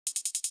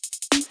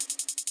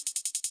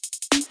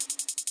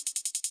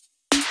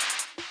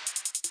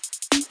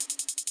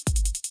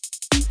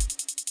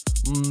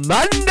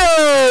Mando!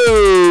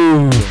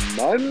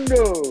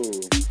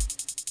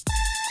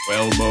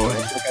 Well, boy.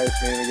 What's that guy's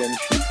name again?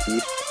 Chief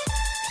Keef?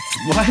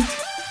 What?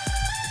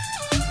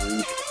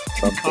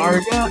 Something.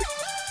 Karga?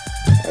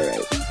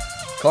 Alright.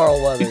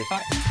 Carl Weathers.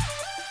 Are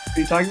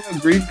you talking about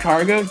Grief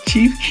Karga?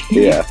 Chief Keef?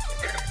 Yeah.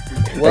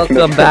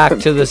 Welcome back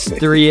to the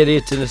Three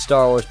Idiots in a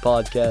Star Wars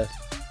podcast.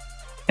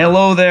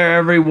 Hello there,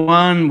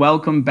 everyone.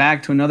 Welcome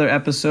back to another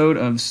episode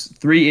of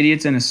Three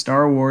Idiots in a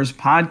Star Wars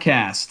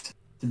podcast.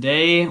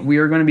 Today, we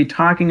are going to be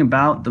talking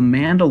about The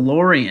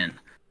Mandalorian.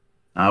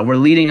 We're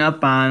leading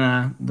up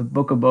on the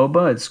Book of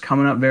Boba. It's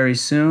coming up very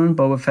soon.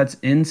 Boba Fett's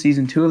in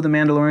Season 2 of The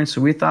Mandalorian, so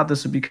we thought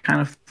this would be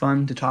kind of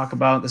fun to talk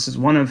about. This is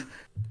one of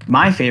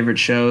my favorite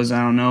shows.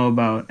 I don't know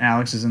about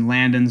Alex's and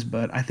Landon's,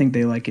 but I think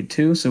they like it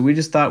too, so we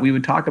just thought we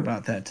would talk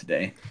about that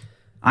today.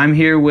 I'm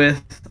here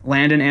with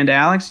Landon and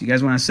Alex. You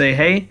guys want to say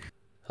hey?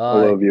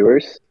 Hello,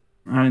 viewers.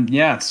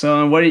 Yeah,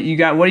 so what do you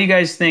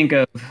guys think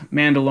of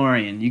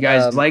Mandalorian? You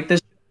guys like this?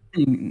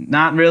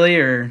 Not really,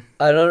 or?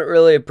 I don't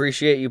really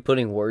appreciate you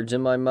putting words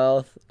in my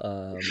mouth.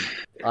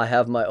 I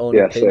have my own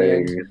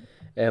opinions,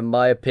 and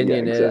my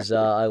opinion is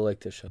I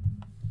like the show.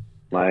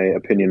 My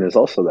opinion is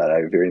also that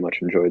I very much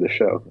enjoy the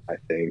show. I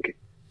think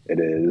it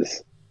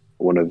is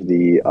one of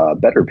the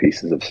better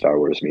pieces of Star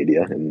Wars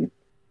media in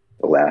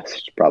the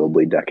last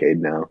probably decade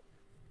now.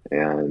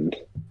 And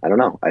I don't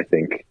know, I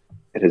think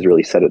it has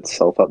really set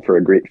itself up for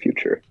a great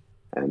future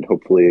and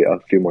hopefully a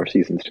few more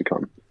seasons to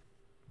come.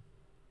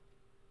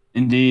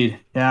 Indeed.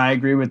 Yeah, I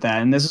agree with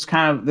that. And this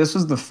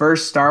was the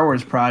first Star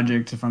Wars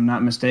project, if I'm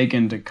not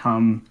mistaken, to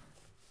come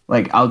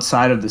like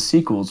outside of the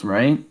sequels,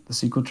 right? The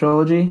sequel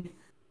trilogy.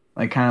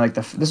 Like kind of like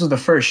this was the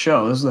first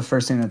show. This was the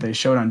first thing that they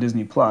showed on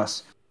Disney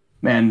Plus.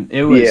 Man,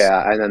 it was.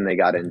 Yeah, and then they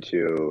got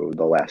into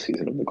the last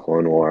season of the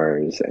Clone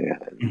Wars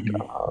and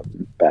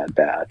Bad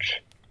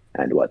Batch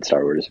and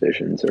Star Wars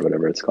Visions or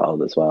whatever it's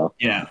called as well.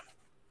 Yeah.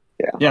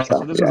 Yeah.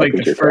 So this was like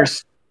the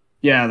first.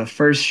 Yeah, the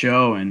first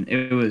show, and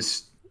it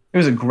was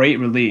a great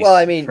release. Well,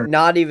 I mean,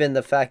 not even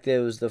the fact that it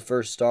was the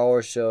first Star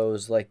Wars show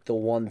was like the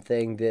one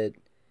thing that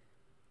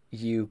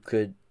you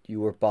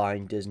were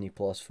buying Disney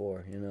Plus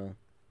for, you know?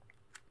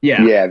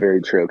 Yeah,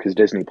 very true, because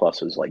Disney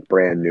Plus was like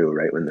brand new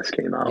right when this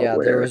came out. Yeah,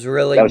 there was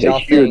really that was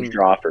nothing. A huge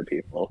draw for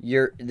people.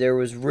 There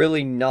was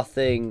really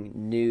nothing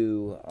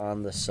new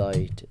on the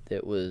site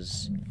that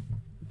was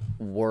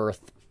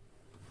worth,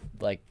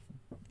 like,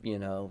 you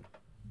know,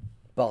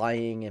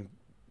 buying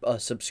a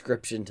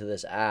subscription to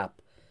this app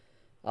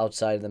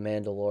outside of The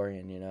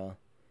Mandalorian, you know?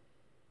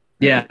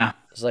 Yeah.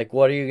 It's like,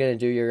 what are you going to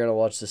do? You're going to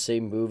watch the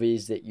same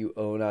movies that you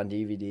own on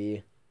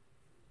DVD?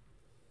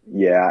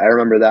 Yeah, I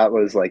remember that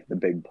was like the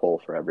big pull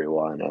for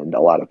everyone, and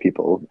a lot of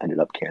people ended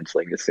up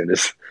canceling as soon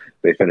as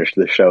they finished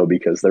the show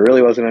because there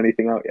really wasn't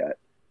anything out yet.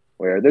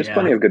 Where there's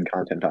plenty of good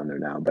content on there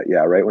now, but yeah,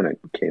 right when it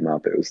came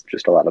up, it was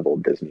just a lot of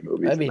old Disney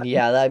movies. I mean,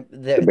 yeah,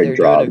 they're doing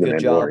a good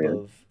job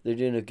of. They're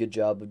doing a good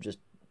job of just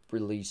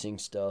releasing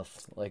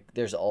stuff. Like,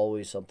 there's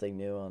always something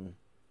new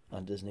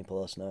on Disney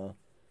Plus now.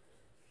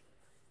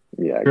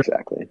 Yeah,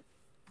 exactly.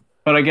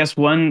 But I guess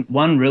one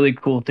really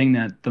cool thing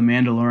that The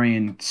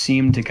Mandalorian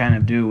seemed to kind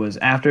of do was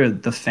after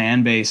the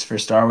fan base for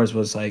Star Wars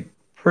was like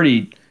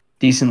pretty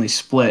decently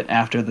split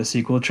after the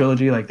sequel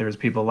trilogy, like there was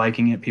people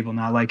liking it, people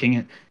not liking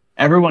it.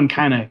 Everyone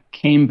kind of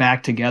came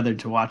back together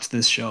to watch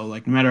this show.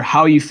 Like no matter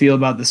how you feel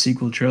about the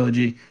sequel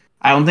trilogy,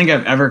 I don't think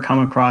I've ever come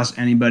across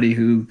anybody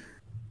who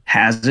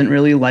hasn't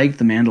really liked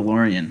The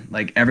Mandalorian.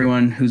 Like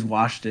everyone who's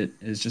watched it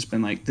has just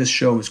been like, this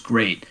show is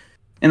great.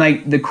 And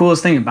like the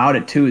coolest thing about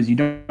it too is you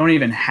don't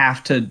even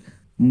have to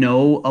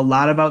know a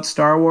lot about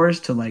Star Wars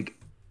to like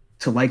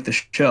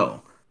the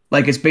show.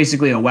 Like it's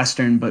basically a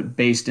Western but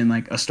based in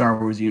like a Star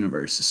Wars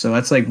universe. So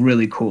that's like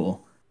really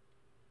cool.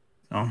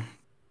 So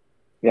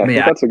yeah, I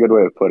think that's a good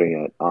way of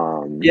putting it.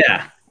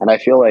 Yeah. And I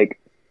feel like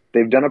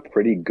they've done a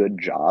pretty good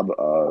job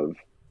of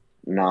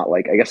not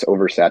like, I guess,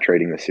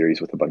 oversaturating the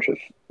series with a bunch of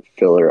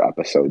filler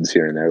episodes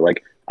here and there.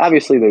 Like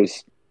obviously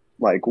there's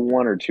like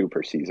one or two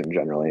per season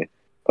generally.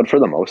 But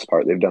for the most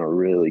part, they've done a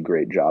really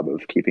great job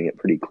of keeping it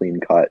pretty clean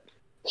cut,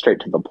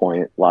 straight to the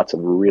point. Lots of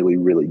really,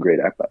 really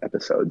great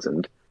episodes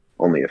and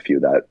only a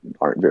few that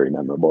aren't very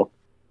memorable.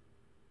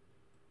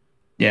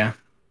 Yeah.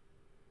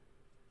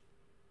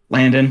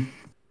 Landon,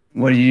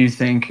 what do you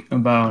think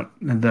about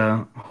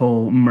the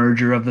whole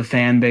merger of the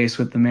fan base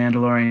with The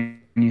Mandalorian?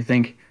 You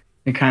think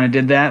it kind of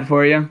did that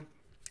for you?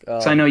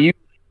 So I know you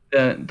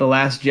the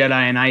Last Jedi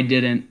and I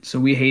didn't, so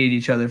we hated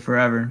each other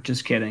forever.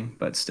 Just kidding,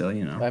 but still,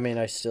 you know. I mean,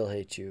 I still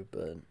hate you,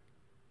 but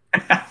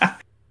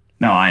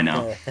no, I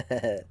know.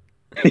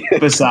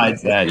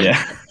 Besides that,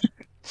 yeah.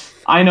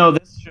 I know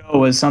this show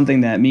was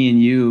something that me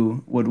and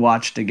you would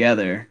watch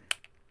together.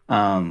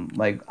 When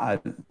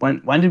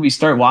did we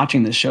start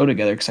watching this show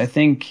together? Because I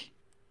think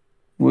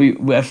we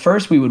at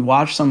first we would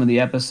watch some of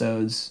the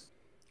episodes,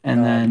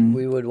 and then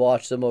we would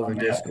watch them over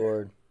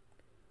Discord.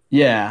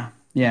 Yeah.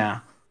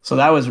 So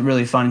that was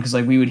really fun because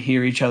like we would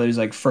hear each other's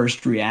like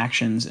first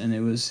reactions, and it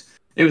was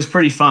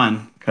pretty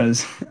fun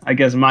because I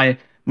guess my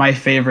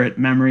favorite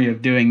memory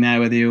of doing that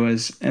with you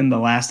was in the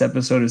last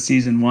episode of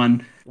season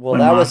 1 Well, when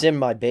that was Moff. in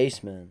my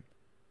basement.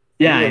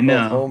 We Yeah, I were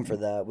both know. home for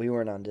that. We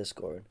weren't on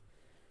Discord.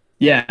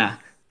 Yeah,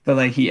 but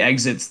like he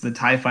exits the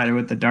TIE fighter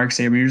with the dark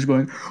saber. You're just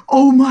going,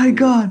 "Oh my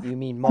god! You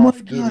mean Oh my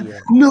Moff god!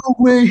 Gideon? No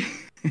way!"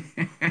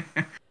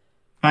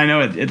 I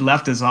know it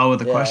left us all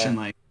with a Yeah. question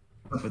like,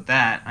 what's up with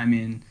that? I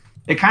mean,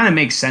 it kind of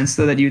makes sense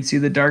though that you'd see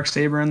the dark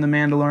saber in the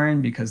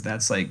Mandalorian because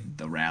that's like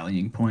the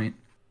rallying point.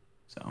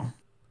 So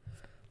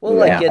Well, Yeah,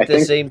 like yeah, at I the think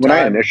same when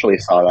I time, initially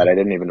saw that, I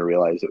didn't even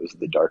realize it was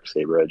the dark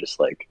saber. I just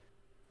like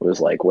was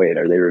like, wait,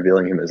 are they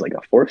revealing him as like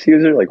a force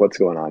user? Like, what's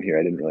going on here?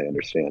 I didn't really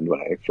understand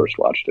when I first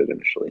watched it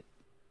initially.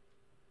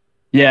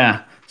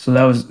 yeah. So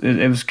that was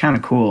it was kind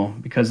of cool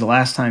because the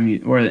last time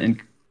you or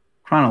in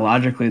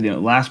chronologically the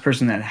last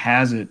person that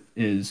has it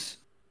is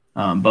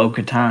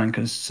Bo-Katan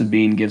because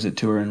Sabine gives it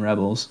to her in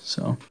Rebels.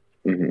 So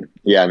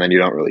Yeah, and then you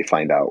don't really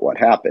find out what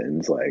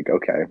happens. Like,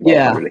 okay, well,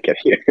 how yeah, did it get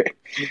here?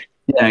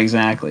 yeah,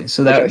 exactly.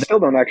 So Which I that still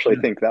don't actually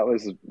think that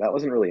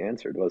wasn't really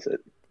answered, was it?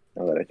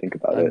 Now that I think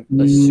about it. I'm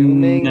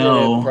assuming that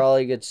it no.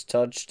 probably gets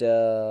touched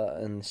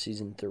in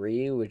season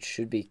 3, which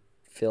should be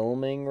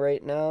filming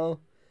right now,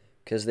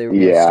 because they were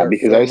gonna Yeah, start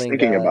because I was filming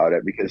thinking that. about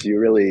it because you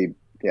really,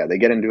 yeah, they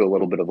get into a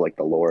little bit of like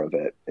the lore of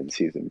it in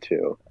season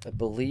 2, I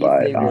believe but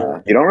they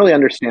were. you don't really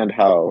understand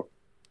how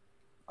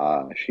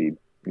she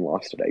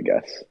lost it, I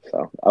guess.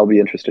 So I'll be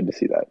interested to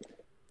see that.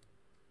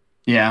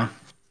 Yeah.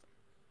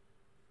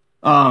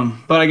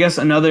 But I guess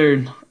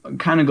another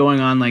kind of going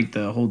on like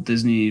the whole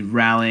Disney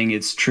rallying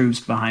its troops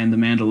behind the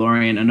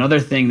Mandalorian. Another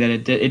thing that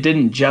it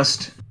didn't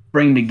just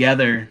bring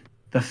together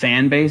the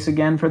fan base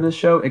again for this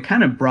show. It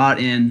kind of brought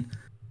in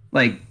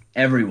like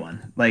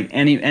everyone, like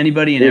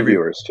anybody and New every.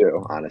 viewers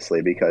too,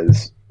 honestly,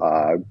 because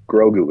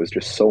Grogu was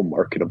just so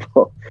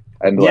marketable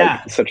and like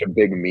Yeah, such a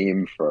big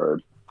meme for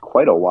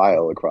quite a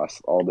while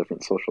across all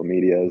different social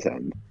medias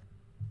and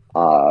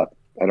uh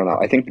I don't know.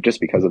 I think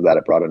just because of that,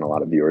 it brought in a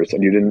lot of viewers,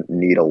 and you didn't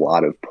need a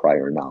lot of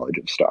prior knowledge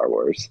of Star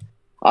Wars.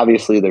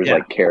 Obviously, there's yeah,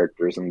 like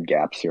characters and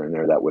gaps here and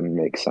there that wouldn't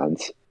make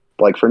sense.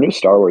 But like for new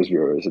Star Wars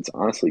viewers, it's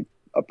honestly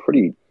a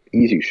pretty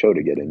easy show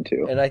to get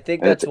into, And I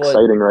think and it's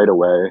exciting right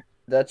away.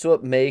 that's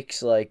what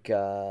makes like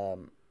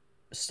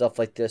stuff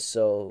like this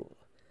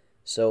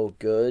so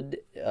good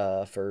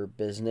for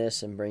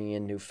business and bringing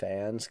in new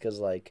fans, because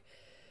like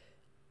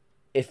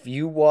if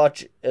you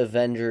watch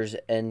Avengers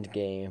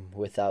Endgame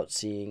without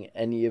seeing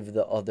any of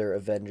the other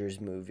Avengers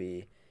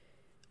movie,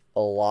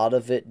 a lot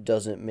of it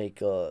doesn't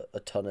make a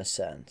ton of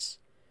sense.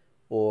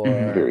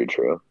 hmm Or Very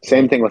true.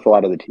 Same thing like, with a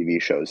lot of the TV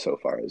shows so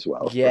far as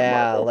well for yeah,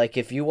 Marvel. like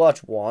if you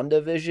watch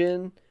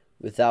WandaVision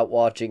without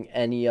watching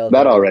any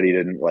That other, already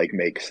didn't like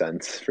make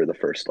sense for the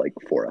first like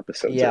 4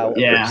 episodes or yeah,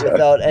 whatever. yeah, So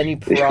without any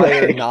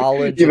prior like,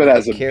 knowledge even of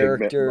the as a big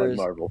like characters,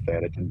 Marvel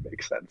fan, it didn't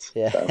make sense.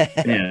 So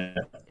yeah. yeah, yeah,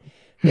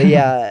 But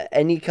yeah,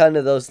 any kind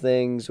of those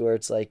things where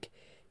it's like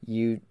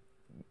you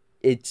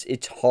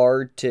it's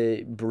hard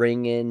to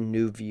bring in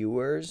new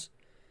viewers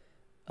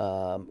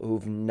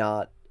who've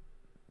not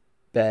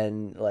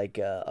been like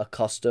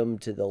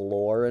accustomed to the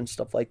lore and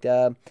stuff like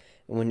that.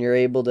 And when you're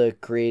able to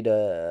create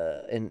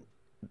a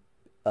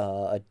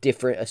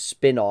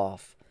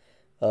spin-off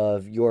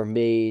of your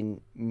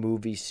main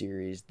movie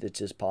series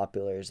that's as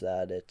popular as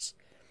that,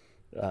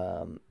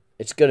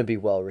 it's going to be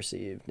well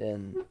received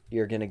and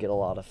you're going to get a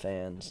lot of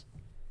fans.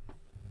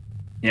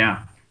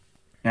 yeah.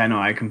 Yeah, no,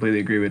 I completely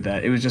agree with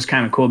that. It was just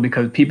kind of cool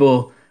because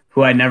people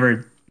who I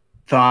never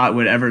thought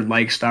would ever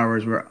like Star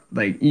Wars were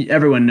like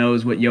everyone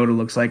knows what Yoda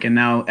looks like, and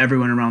now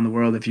everyone around the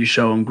world, if you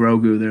show them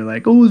Grogu, they're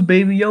like, "Oh, it's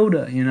Baby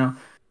Yoda," you know.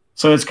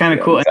 So it's kind of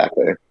yeah, cool. And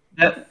exactly.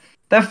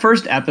 that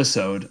first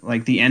episode,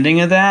 like the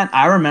ending of that,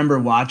 I remember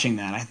watching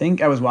that. I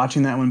think I was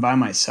watching that one by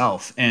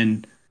myself,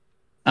 and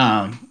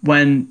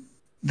when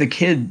the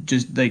kid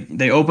just like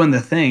they open the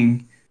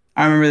thing,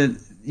 I remember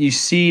that you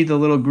see the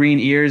little green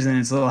ears and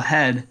its little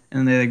head,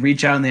 and they like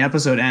reach out and the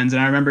episode ends.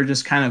 And I remember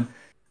just kind of,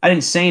 I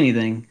didn't say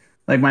anything.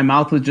 Like my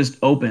mouth was just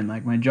open,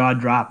 like my jaw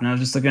dropped, and I was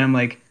just looking at him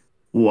like,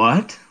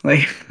 what?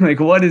 Like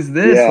what is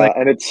this? Yeah, Like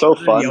and it's so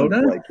fun,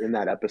 Yoda? like in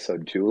that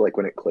episode too, like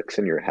when it clicks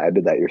in your head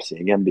that you're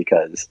seeing him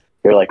because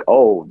you're like,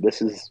 oh,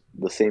 this is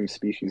the same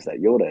species that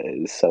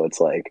Yoda is. So it's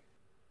like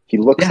he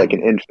looks Yeah, like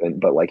an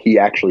infant, but like he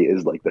actually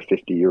is like the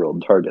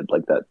 50-year-old target,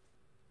 like that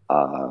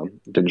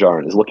Din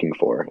Djarin is looking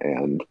for,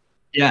 and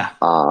yeah,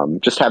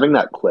 just having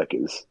that click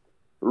is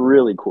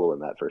really cool in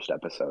that first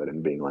episode,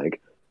 and being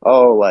like,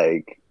 oh,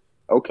 like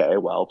okay,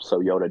 well, so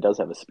Yoda does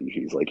have a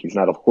species, like he's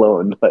not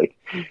alone, like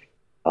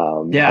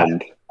yeah,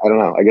 and I don't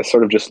know, I guess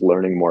sort of just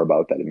learning more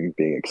about that and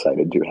being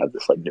excited to have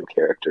this like new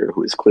character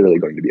who is clearly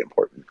going to be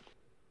important.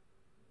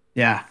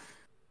 yeah.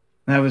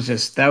 That was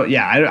just that.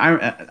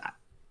 Yeah,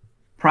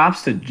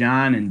 props to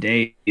John and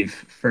Dave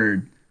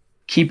for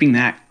keeping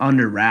that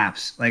under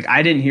wraps. Like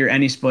I didn't hear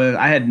any spoilers.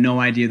 I had no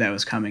idea that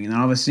was coming. And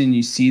all of a sudden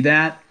you see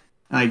that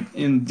like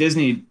in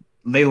Disney,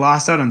 they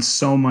lost out on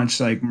so much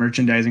like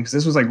merchandising because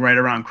this was like right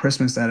around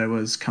Christmas that it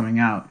was coming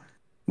out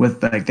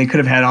with like they could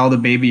have had all the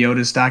Baby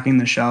Yodas stocking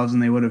the shelves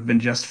and they would have been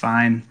just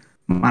fine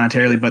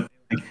monetarily, but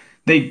like,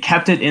 they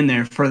kept it in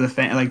there for the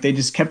fan. Like they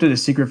just kept it a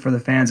secret for the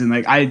fans, and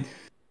like I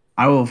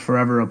will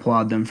forever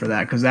applaud them for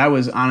that because that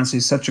was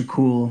honestly such a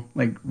cool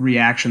like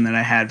reaction that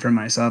I had for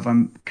myself.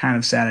 I'm kind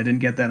of sad I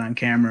didn't get that on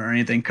camera or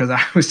anything because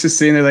I was just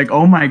sitting there like,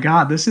 oh my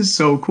god, this is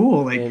so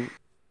cool. Like, And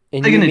what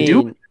are they gonna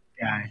do with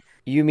this guy?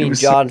 you It mean was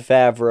so Jon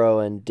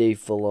Favreau and Dave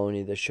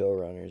Filoni, the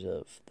showrunners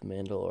of The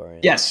Mandalorian?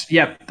 yes,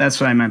 yep,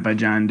 that's what I meant by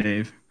John and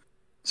Dave.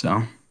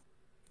 So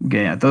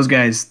yeah, those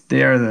guys,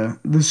 they are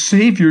the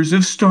saviors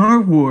of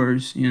Star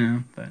Wars, you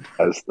know. But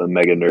as the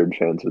mega nerd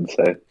fans would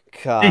say.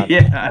 God.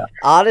 yeah,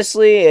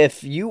 Honestly,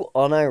 if you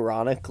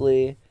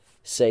unironically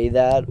say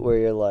that, where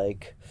you're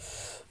like,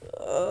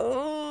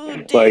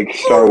 oh, Like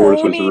Star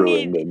Wars was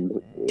ruined,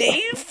 and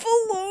Dave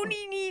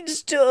Filoni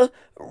needs to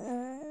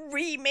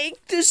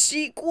remake the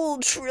sequel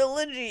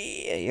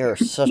trilogy. You're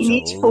such a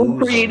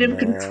loser,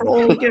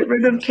 man. Get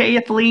rid of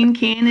Kathleen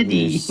Kennedy.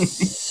 You're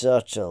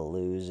such a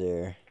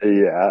loser.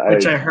 yeah,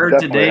 Which I heard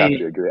definitely have today.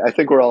 to agree. I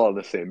think we're all on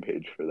the same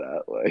page for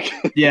that. Like,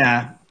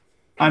 Yeah,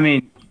 I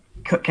mean,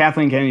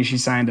 Kathleen Kennedy, she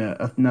signed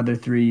another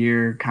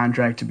 3-year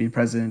contract to be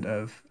president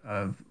of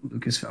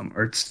Lucasfilm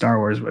or Star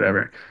Wars,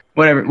 whatever.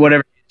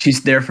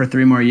 She's there for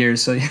 3 more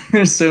years, so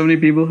there's so many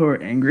people who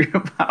are angry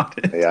about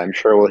it. yeah, I'm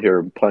sure we'll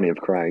hear plenty of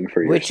crying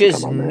for years Which to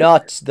is come on that.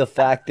 nuts, the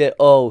fact that,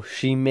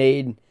 she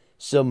made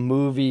some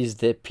movies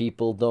that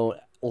people don't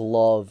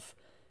love,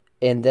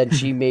 and then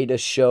she made a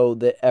show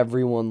that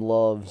everyone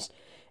loves,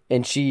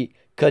 and she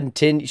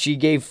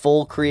gave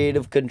full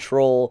creative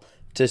control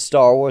to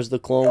Star Wars The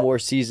Clone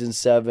Wars Season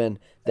 7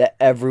 that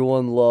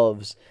everyone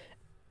loves,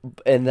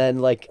 and then,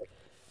 like,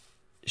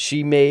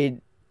 she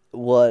made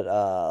what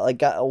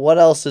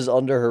else is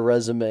under her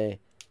resume?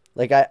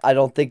 Like, I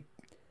don't think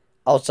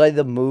outside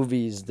the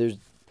movies there's,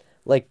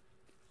 like,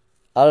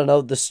 I don't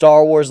know, the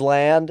Star Wars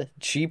land,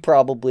 she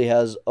probably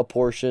has a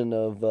portion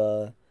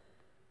of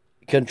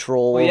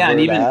control Well, yeah, over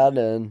and even that,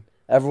 and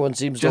everyone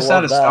seems to just love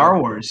out of that. Star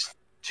Wars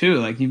too,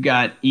 like you've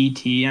got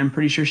E.T. I'm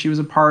pretty sure she was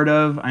a part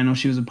of. I know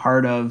she was a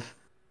part of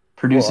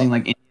producing Well,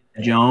 like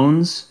Indiana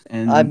Jones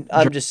and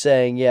I'm just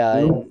saying, yeah,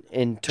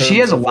 in she terms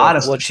has a of lot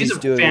like of what stuff. She's she's a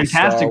doing with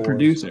Star fantastic Wars.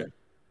 producer.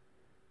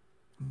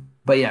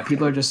 But yeah,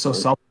 people are just so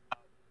salty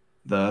about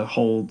the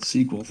whole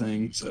sequel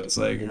thing. So it's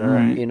like, all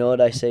right. You know what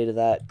I say to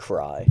that?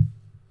 Cry.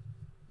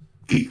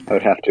 I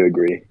would have to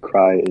agree.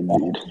 Cry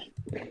indeed.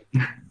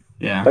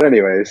 Yeah. But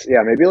anyways,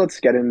 yeah, maybe let's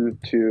get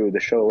into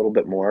the show a little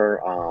bit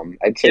more.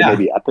 I'd say Yeah.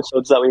 maybe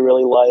episodes that we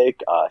really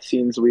like,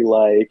 scenes we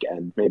like,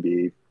 and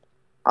maybe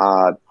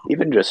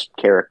even just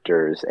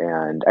characters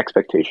and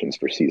expectations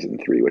for season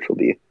 3, which will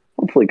be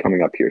hopefully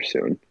coming up here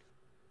soon.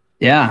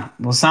 Yeah.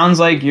 Well, sounds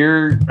like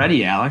you're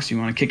ready, Alex. You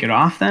want to kick it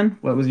off then?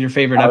 What was your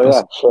favorite episode?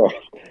 Yeah, sure.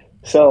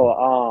 So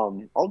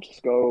I'll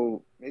just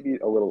go maybe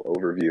a little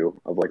overview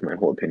of like my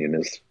whole opinion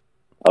is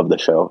of the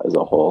show as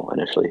a whole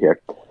initially here.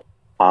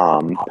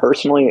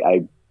 Personally,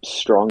 I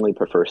strongly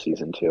prefer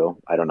season 2.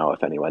 I don't know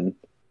if anyone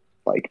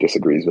like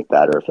disagrees with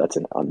that or if that's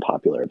an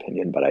unpopular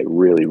opinion, but I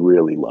really,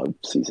 really love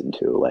season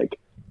 2. Like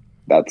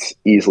that's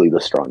easily the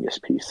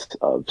strongest piece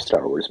of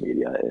Star Wars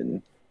media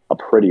in a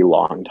pretty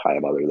long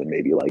time, other than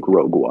maybe like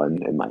Rogue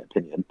One, in my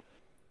opinion.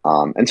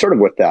 And sort of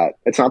with that,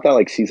 it's not that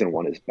like season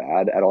 1 is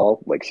bad at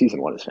all. Like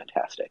season 1 is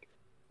fantastic,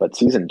 but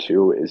season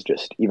 2 is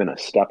just even a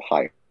step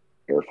higher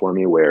for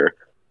me, where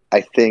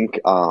I think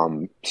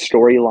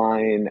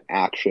storyline,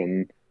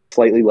 action,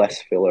 slightly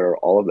less filler,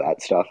 all of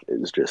that stuff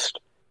is just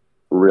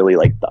really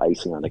like the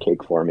icing on the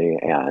cake for me.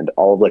 And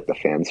all of like the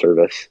fan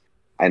service.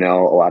 I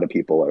know a lot of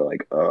people are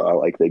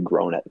like they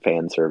groan at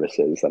fan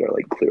services that are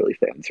like clearly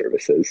fan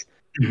services.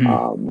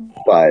 Mhm.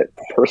 But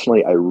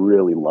personally, I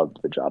really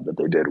loved the job that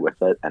they did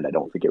with it, and I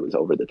don't think it was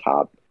over the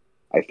top.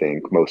 I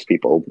think most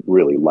people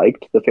really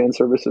liked the fan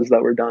services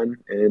that were done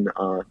in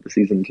the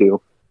season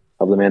 2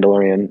 of The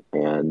Mandalorian,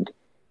 and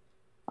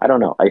I don't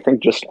know. I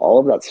think just all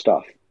of that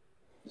stuff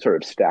sort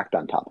of stacked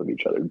on top of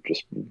each other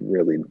just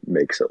really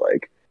makes it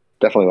like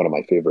definitely one of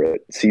my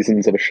favorite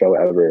seasons of a show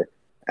ever.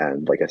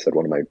 And like I said,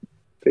 one of my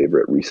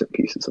favorite recent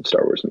pieces of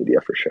Star Wars media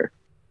for sure.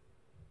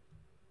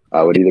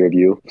 Would either of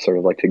you sort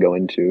of like to go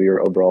into your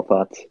overall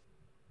thoughts?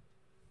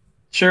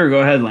 Sure,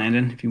 go ahead,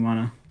 Landon, if you want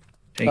to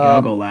take it.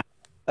 I'll go last.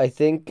 I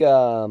think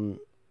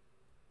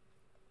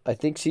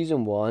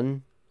season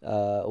 1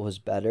 was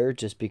better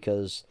just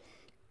because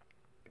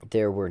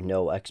there were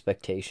no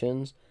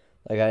expectations.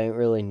 Like I didn't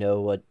really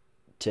know what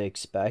to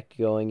expect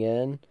going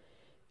in,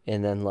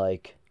 and then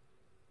like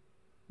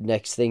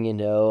next thing you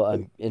know,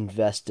 I'm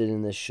invested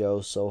in the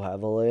show so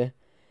heavily.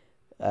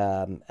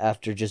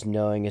 After just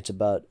knowing it's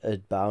about a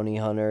bounty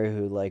hunter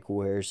who like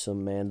wears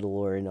some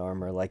Mandalorian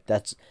armor, like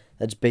that's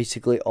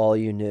basically all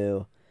you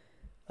knew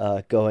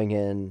going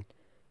in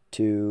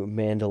to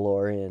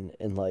Mandalorian,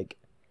 and like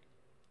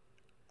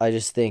I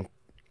just think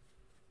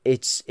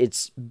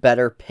it's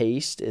better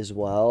paced as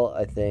well.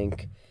 I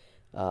think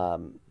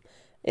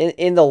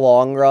in the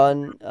long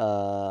run,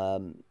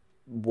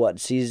 what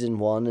season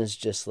 1 is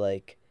just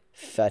like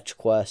fetch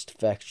quest,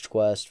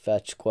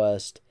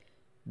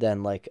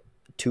 than like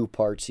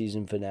 2-part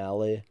season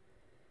finale.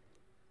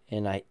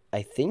 And I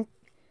think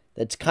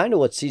that's kind of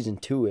what season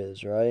 2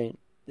 is, right?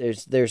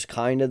 There's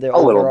kind of the A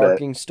little bit.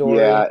 overarching story,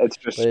 Yeah, it's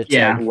but just it's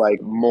Yeah.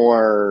 like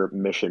more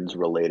missions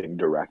relating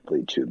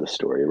directly to the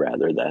story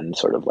rather than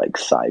sort of like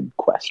side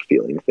quest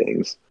feeling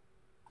things.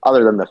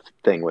 Other than the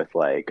thing with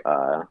like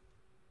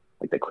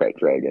the Crate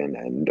Dragon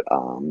and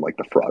like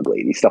the Frog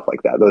Lady, stuff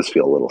like that. Those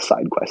feel a little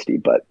side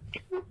questy, but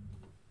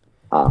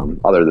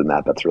other than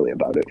that, that's really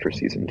about it for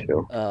season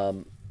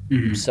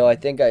 2. So I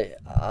think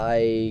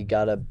I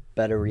got a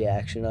better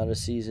reaction out of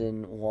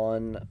season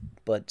 1,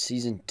 but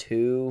season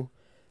 2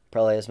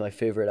 probably has my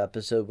favorite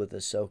episode with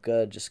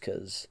Ahsoka, just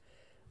because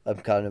I'm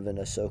kind of an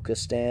Ahsoka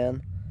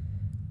stan.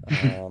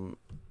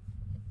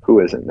 Who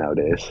isn't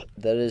nowadays?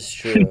 That is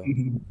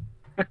true.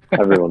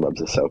 Everyone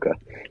loves Ahsoka.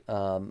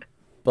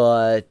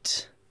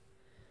 But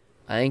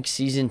I think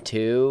season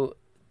 2,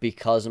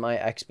 because my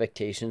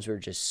expectations were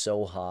just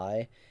so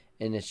high,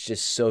 and it's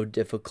just so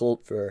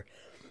difficult for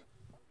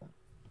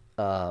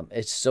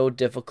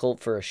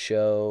a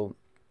show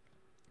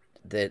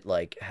that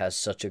like has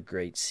such a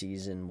great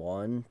season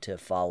 1 to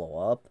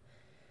follow up.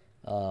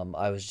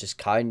 I was just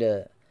kind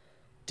of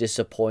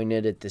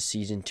disappointed at the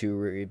season 2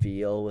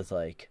 reveal with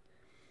like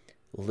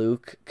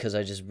Luke, because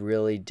I just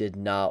really did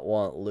not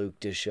want Luke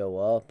to show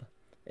up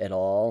at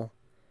all.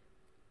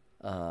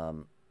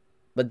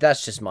 But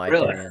that's just my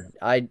Really? opinion.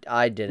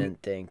 I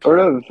didn't think. Sort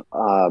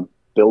of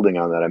building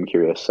on that, I'm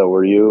curious. So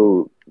were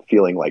you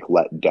feeling like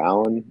let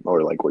down,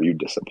 or like were you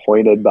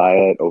disappointed by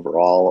it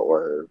overall,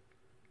 or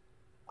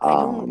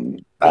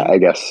I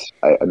guess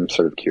I'm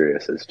sort of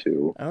curious as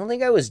to I don't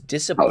think I was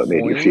how it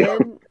made you feel.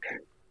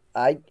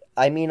 disappointed.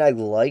 I mean, I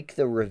like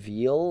the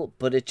reveal,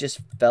 but it just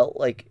felt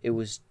like it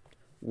was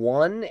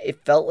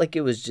it felt like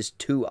it was just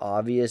too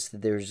obvious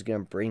that they were just gonna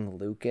bring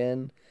Luke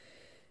in.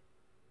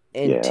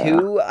 And Yeah.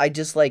 2,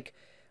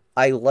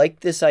 I like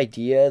this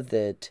idea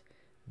that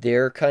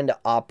they're kind of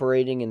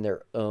operating in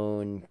their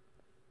own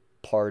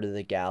part of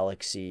the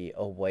galaxy,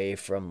 away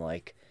from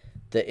like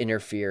the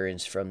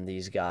interference from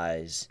these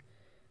guys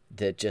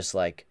that just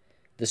like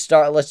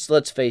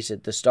let's face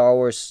it, the Star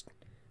Wars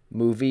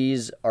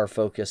movies are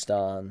focused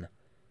on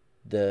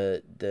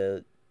the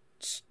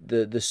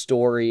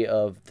story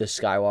of the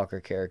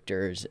Skywalker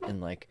characters,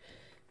 and like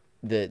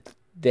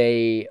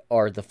they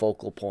are the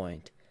focal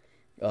point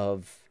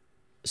of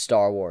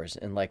Star Wars,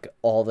 and like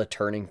all the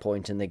turning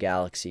points in the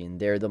galaxy, and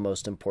they're the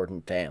most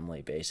important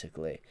family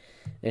basically.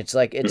 And it's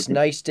like it's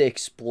nice to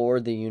explore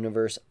the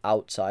universe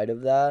outside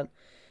of that.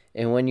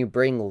 And when you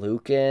bring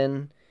Luke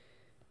in,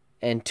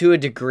 and to a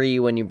degree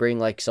when you bring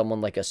like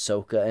someone like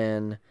Ahsoka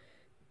in,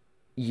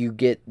 you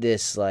get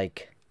this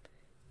like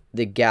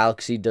the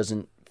galaxy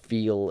doesn't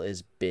feel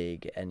as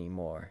big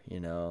anymore, you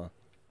know.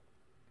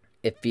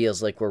 It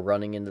feels like we're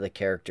running into the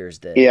characters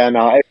that Yeah,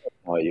 no, I know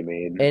what you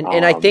mean. and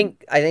I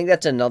think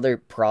that's another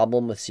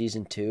problem with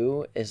season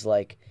 2 is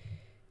like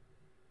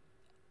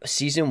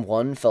season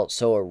 1 felt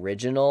so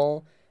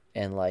original,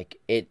 and like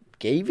it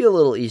gave you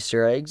little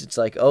Easter eggs. It's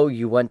like, oh,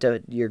 you're going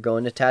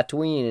to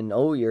Tatooine, and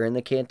oh, you're in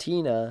the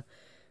cantina,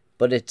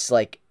 but it's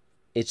like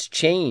it's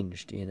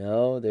changed, you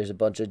know. There's a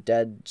bunch of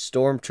dead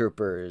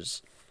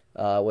stormtroopers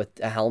with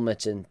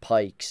helmets and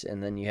pikes,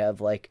 and then you have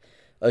like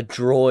a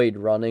droid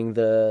running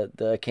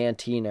the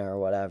cantina or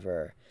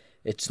whatever.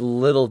 It's a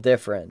little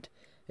different.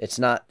 It's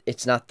not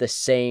the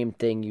same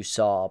thing you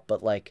saw,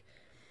 but like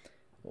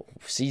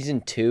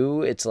season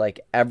 2, it's like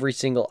every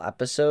single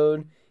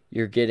episode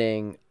you're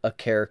getting a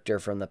character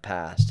from the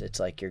past. It's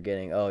like you're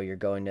going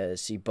to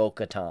see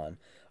Bo-Katan.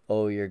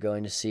 Oh, you're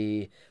going to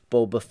see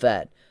Boba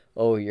Fett.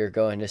 Oh, you're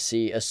going to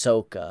see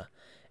Ahsoka.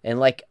 And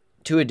like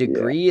to a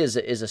degree, as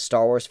a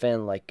Star Wars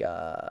fan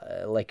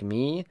like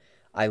me,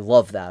 I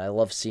love that. I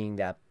love seeing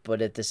that.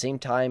 But at the same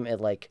time,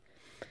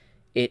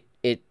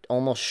 it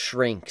almost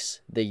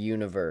shrinks the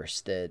universe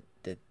that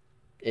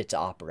it's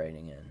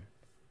operating in.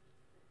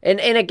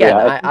 And again,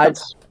 I think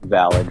that's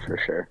valid for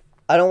sure.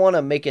 I don't want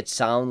to make it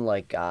sound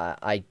like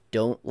I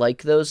don't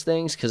like those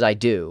things, because I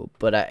do,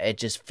 but it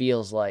just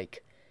feels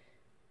like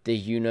the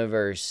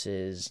universe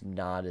is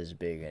not as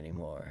big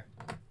anymore.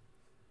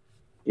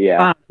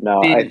 Yeah,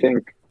 no, I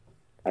think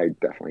I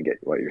definitely get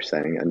what you're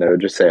saying, and I would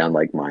just say on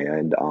like my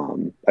end,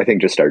 I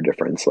think just our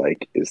difference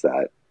like is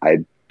that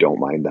I don't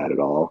mind that at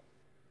all,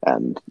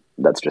 and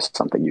that's just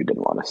something you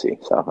didn't want to see,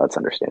 so that's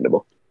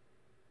understandable.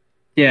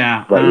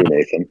 Yeah. What about you,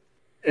 Nathan?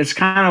 It's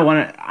kind of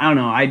I don't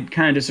know. I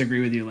kind of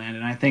disagree with you,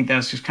 Landon. I think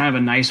that's just kind of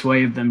a nice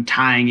way of them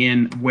tying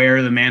in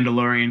where the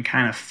Mandalorian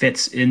kind of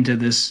fits into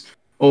this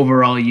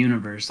overall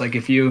universe. Like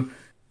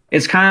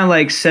it's kind of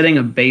like setting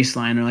a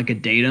baseline or like a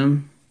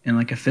datum in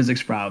like a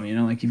physics problem. You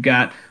know, like you've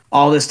got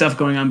all this stuff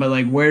going on, but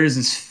like where does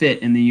this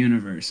fit in the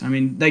universe? I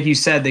mean, like you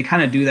said, they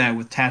kind of do that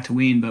with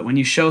Tatooine, but when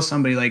you show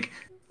somebody like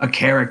a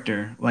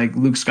character like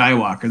Luke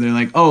Skywalker, they're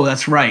like, oh,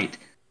 that's right.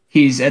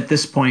 He's at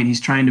this point,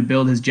 he's trying to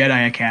build his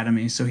Jedi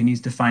Academy, so he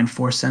needs to find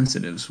Force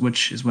sensitives,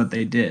 which is what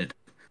they did.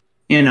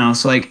 You know,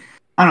 so like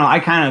I don't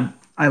know,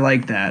 I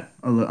like that.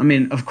 I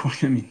mean, of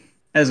course, I mean,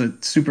 as a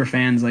super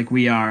fans like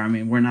we are, I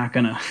mean, we're not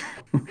gonna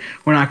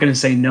we're not going to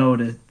say no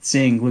to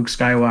seeing Luke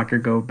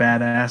Skywalker go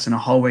badass in a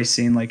hallway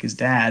scene like his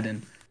dad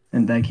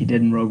and like he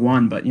did in Rogue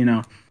One. But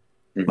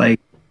like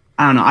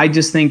I don't know. I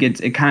just think it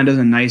kind of does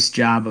a nice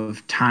job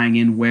of tying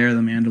in where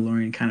the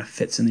Mandalorian kind of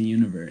fits in the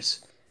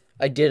universe.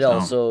 I did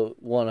also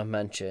want to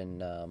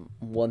mention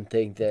one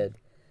thing that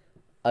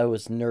I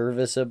was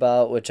nervous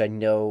about, which I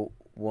know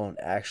won't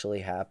actually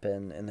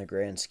happen in the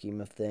grand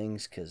scheme of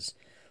things, because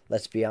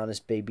let's be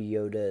honest, Baby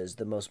Yoda is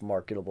the most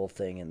marketable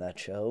thing in that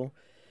show.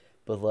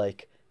 But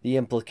like the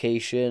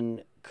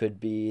implication could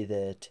be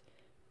that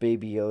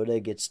Baby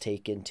Yoda gets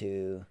taken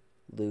to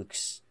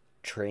Luke's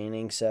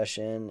training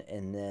session,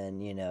 and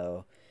then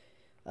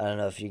I don't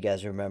know if you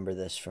guys remember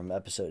this from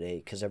episode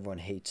 8 because everyone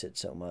hates it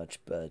so much,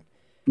 but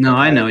No,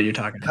 I know what you're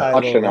talking about. I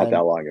watched it not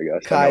that long ago.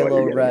 So I know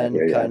what you're Kylo Ren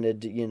getting at. kind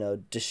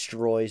of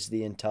destroys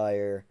the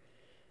entire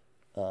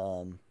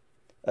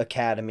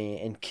academy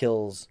and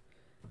kills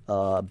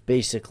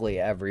basically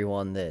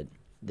everyone that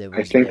was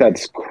I think there.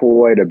 that's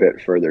quite a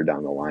bit further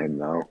down the line,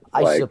 though.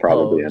 I Like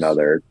probably suppose.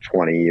 another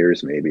 20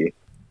 years, maybe.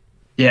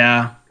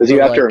 Yeah. Because you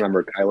But, have to like-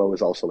 remember, Kylo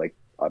was also like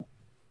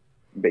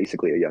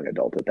basically a young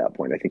adult at that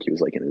point. I think he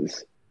was like in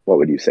his, what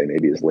would you say,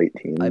 maybe his late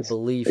teens, I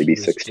believe maybe he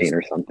was 16 just-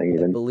 or something I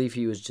even. believe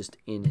he was just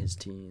in his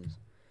teens.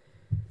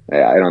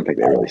 Yeah, I don't think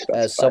they really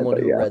specified. As someone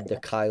but who yeah. read the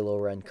Kylo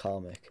Ren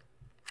comic.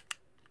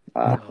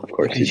 Of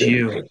course Look you at did.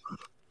 you.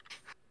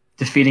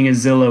 Defeating a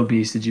Zillo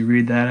beast. Did you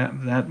read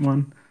that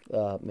one?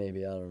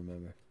 Maybe, I don't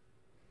remember.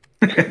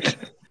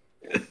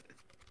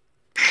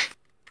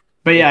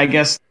 But yeah, I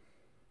guess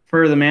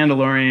for the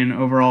Mandalorian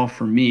overall,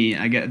 for me,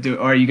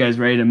 are you guys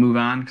ready to move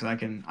on? Because I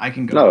can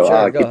go. No,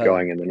 Sure, go keep ahead.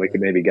 going, and then we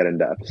could maybe get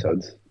into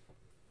episodes.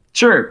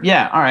 Sure.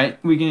 Yeah. All right.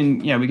 We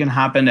can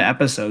hop into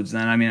episodes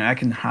then. I mean, I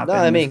can hop. No, in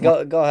I mean,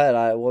 with go ahead.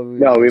 What were you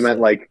No, gonna we say? meant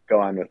like go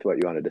on with what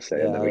you wanted to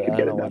say, and then we Yeah, could I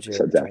get don't into know what you were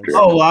episodes trying after. to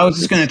Oh, well, I was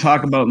just going to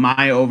talk about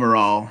my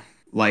overall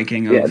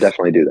liking of Yeah,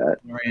 definitely do that.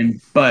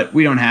 Mandalorian, but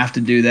we don't have to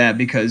do that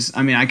because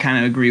I mean, I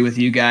kind of agree with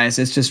you guys.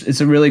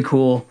 It's a really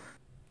cool.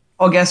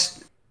 I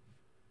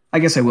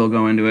guess I will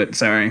go into it.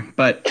 Sorry,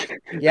 but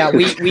Yeah,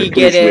 we Please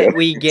get it. do.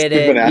 We get We've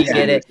been it. We asking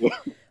get it. you.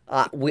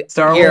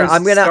 Star Here,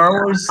 Wars. Star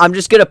Wars. I'm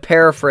just gonna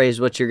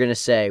paraphrase what you're gonna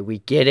say. We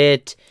get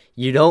it.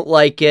 You don't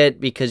like it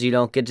because you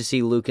don't get to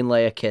see Luke and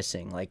Leia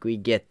kissing. Like, we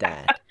get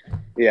that.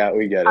 Yeah,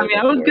 we get it. I mean,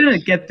 I of was course. gonna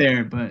get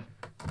there, but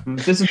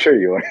this Sure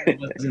you are.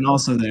 wasn't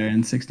also there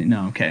in 60.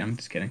 No, okay, I'm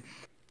just kidding.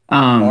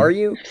 Are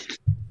you?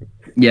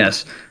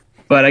 Yes,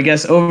 but I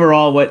guess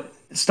overall, what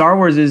Star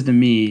Wars is to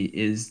me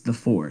is the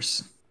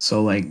Force.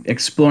 So like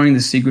exploring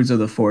the secrets of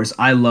the Force.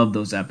 I love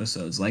those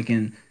episodes. Like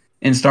in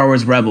Star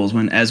Wars Rebels,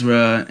 when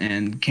Ezra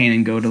and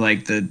Kanan go to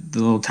like the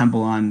little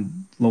temple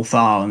on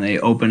Lothal and they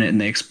open it and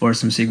they explore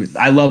some secrets.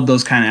 I love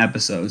those kind of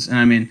episodes. And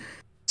I mean,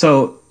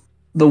 so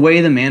the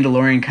way the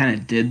Mandalorian kind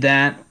of did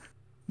that,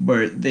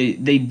 where they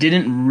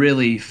didn't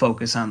really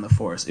focus on the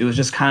Force. It was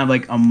just kind of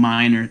like a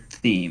minor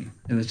theme.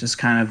 It was just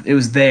kind of it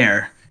was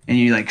there and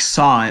you like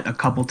saw it a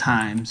couple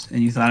times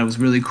and you thought it was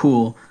really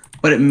cool,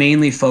 but it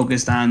mainly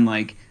focused on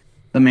like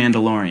the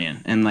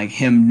Mandalorian and like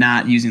him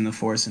not using the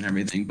Force and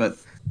everything. But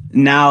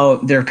now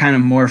they're kind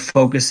of more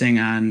focusing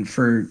on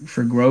for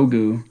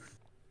Grogu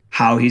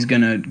how he's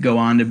gonna go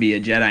on to be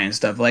a Jedi and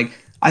stuff. Like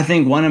I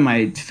think one of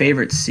my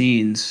favorite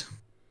scenes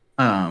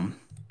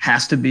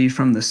has to be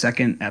from the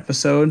second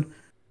episode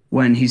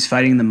when he's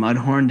fighting the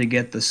Mudhorn to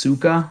get the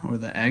Suka or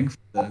the egg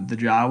the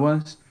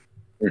Jawas.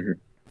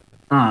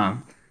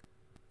 Mhm.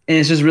 And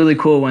it's just really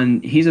cool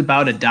when he's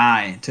about to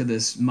die to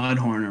this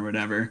Mudhorn or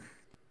whatever,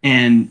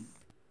 and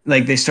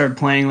like they start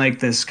playing like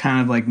this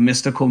kind of like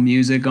mystical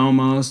music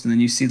almost, and then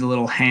you see the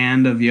little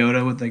hand of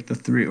Yoda with like the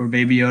three or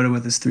Baby Yoda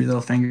with his three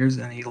little fingers,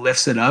 and he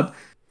lifts it up,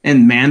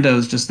 and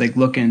Mando's just like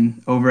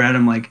looking over at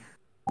him like,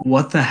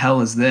 "What the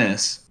hell is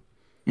this?"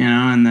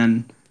 And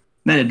then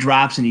it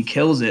drops and he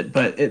kills it.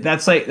 But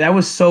that's like that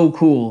was so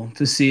cool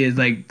to see it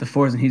like the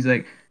Force, and he's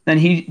like, then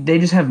they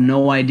just have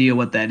no idea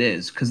what that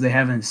is because they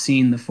haven't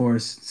seen the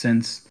Force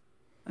since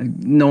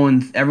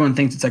everyone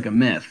thinks it's like a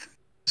myth.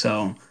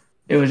 So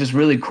it was just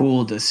really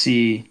cool to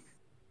see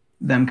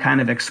them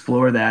kind of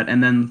explore that.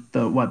 And then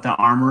the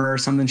armor or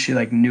something, she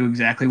like knew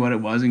exactly what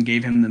it was and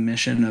gave him the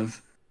mission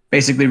of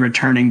basically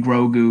returning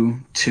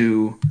Grogu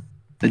to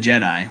the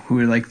Jedi, who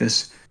are like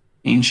this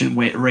ancient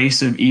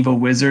race of evil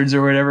wizards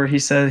or whatever he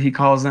said he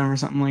calls them or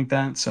something like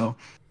that. So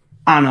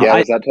I don't know. Yeah,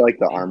 was that to like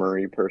the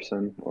armory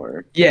person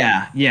or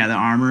Yeah, the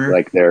armor.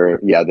 like their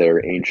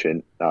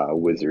ancient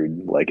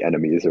wizard like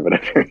enemies or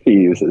whatever he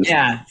uses?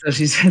 Yeah. So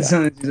she said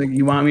something. She's like,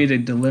 "You want me to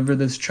deliver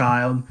this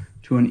child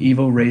to an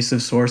evil race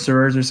of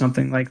sorcerers or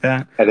something like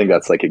that?" I think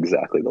that's like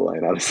exactly the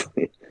line,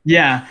 honestly.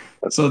 Yeah.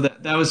 So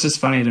that was just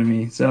funny to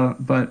me. So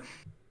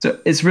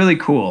it's really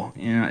cool.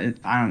 I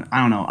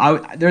don't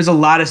know. There's a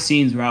lot of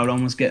scenes where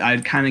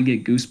I'd kind of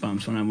get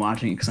goosebumps when I'm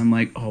watching it because I'm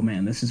like, oh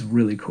man, this is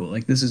really cool.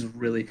 Like this is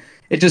really,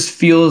 it just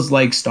feels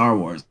like Star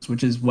Wars,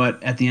 which is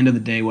what at the end of the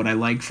day, what I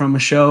like from a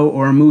show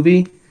or a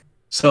movie.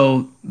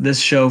 So this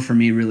show for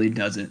me really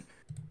does it.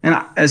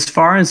 And as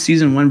far as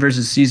season 1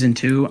 versus season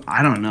 2,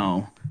 I don't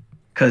know.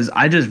 because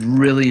I just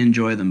really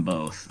enjoy them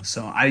both.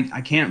 So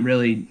I can't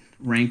really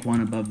rank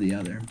one above the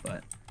other.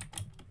 But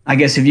I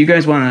guess if you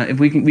guys want to, if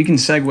we can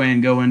segue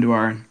and go into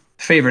our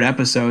favorite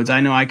episodes.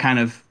 I know I kind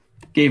of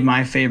gave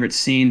my favorite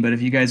scene, but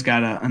if you guys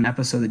got an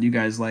episode that you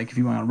guys like, if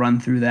you want to run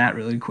through that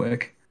really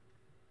quick.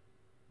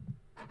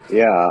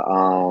 Yeah.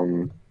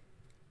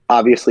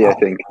 Obviously, I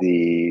think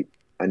the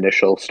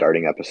initial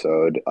starting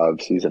episode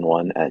of season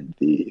one and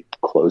the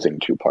closing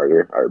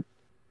two-parter are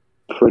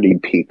pretty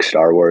peak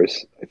Star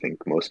Wars. I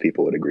think most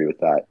people would agree with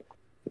that.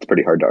 It's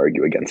pretty hard to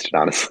argue against it,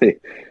 honestly.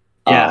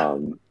 Yeah.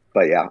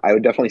 But yeah, I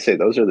would definitely say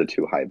those are the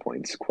two high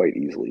points quite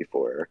easily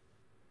for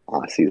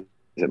season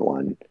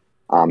one.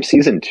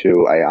 Season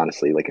two, I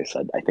honestly, like I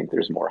said, I think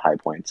there's more high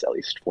points, at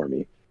least for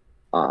me.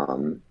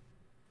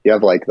 You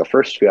have like the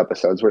first few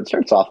episodes where it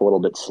starts off a little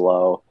bit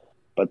slow,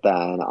 but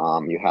then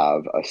you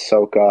have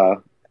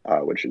Ahsoka,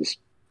 which is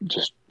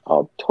just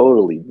a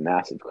totally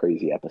massive,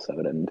 crazy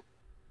episode, and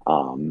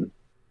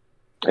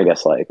I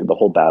guess like the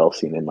whole battle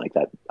scene in like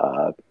that.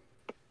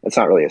 It's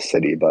not really a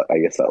city, but I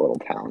guess that little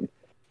town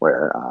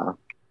where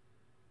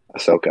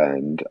Ahsoka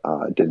and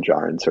Din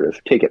Djarin sort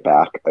of take it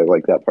back. I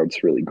like that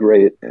part's really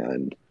great,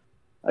 and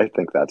I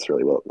think that's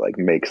really what like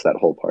makes that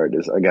whole part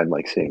is again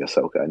like seeing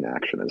Ahsoka in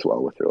action as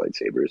well with her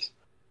lightsabers.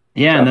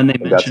 Yeah, So and then I they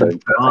think that's a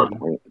mentioned high Thrawn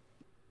point.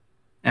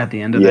 at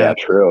the end of Yeah, that.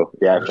 true.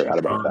 Yeah, I forgot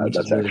about Thrawn, that. which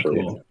is That's really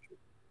actually cool.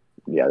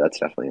 yeah, that's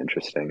definitely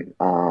interesting.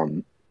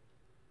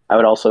 I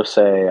would also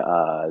say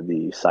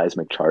the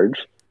seismic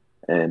charge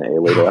in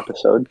a later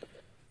episode.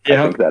 I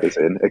Yeah. think that is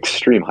an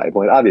extreme high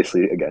point.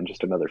 Obviously, again,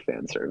 just another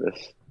fan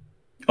service.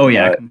 Oh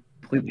yeah, But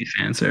completely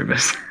fan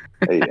service.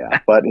 yeah,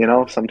 but you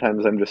know,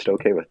 sometimes I'm just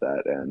okay with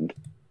that, and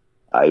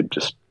I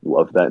just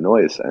love that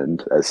noise.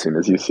 And as soon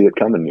as you see it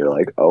coming, you're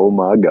like, "Oh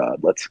my god,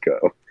 let's go!"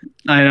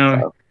 I know.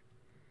 So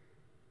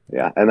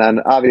yeah, and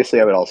then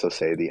obviously, I would also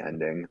say the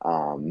ending.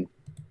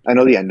 I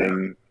know the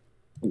ending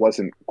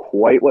wasn't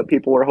quite what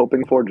people were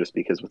hoping for, just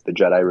because with the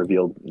Jedi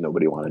revealed,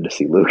 nobody wanted to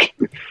see Luke.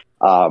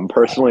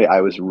 Personally,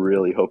 I was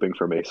really hoping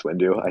for Mace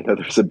Windu. I know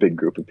there's a big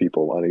group of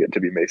people wanting it to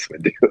be Mace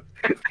Windu.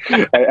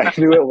 I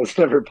knew it was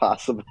never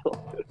possible,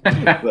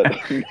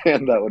 but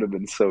man, that would have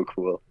been so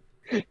cool.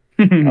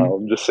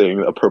 Just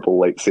seeing a purple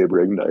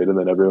lightsaber ignite and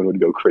then everyone would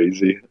go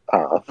crazy.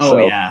 Oh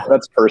So yeah.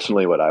 that's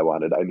personally what I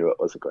wanted. I knew it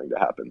wasn't going to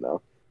happen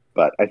though.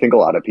 But I think a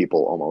lot of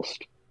people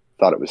almost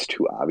thought it was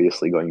too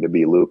obviously going to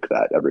be Luke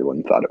that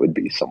everyone thought it would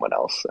be someone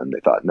else, and they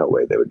thought no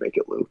way they would make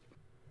it Luke.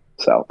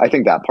 So I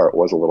think that part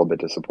was a little bit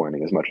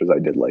disappointing, as much as I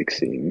did like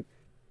seeing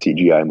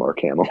CGI Mark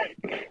Hamill.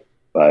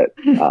 But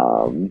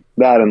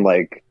that and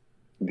like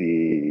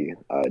the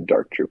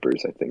Dark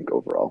Troopers, I think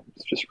overall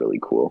is just really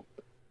cool.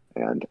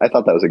 And I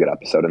thought that was a good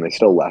episode, and they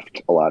still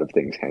left a lot of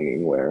things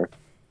hanging where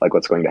like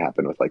what's going to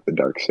happen with like the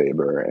dark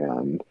saber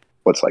and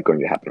what's like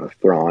going to happen with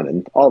Thrawn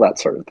and all that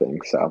sort of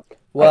thing. So I think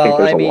Well,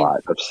 there's I a mean,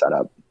 lot of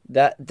setup.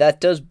 that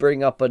does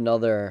bring up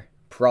another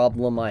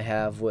problem I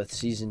have with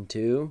season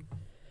 2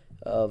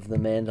 of The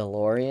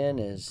Mandalorian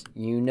is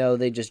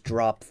they just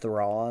drop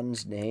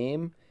Thrawn's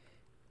name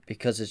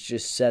because it's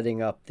just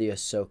setting up the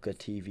Ahsoka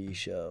TV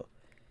show.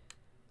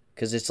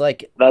 Because it's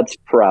like That's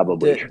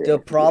probably true. the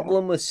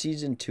problem with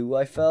season 2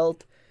 I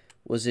felt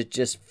was it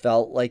just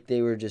felt like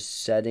they were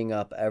just setting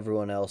up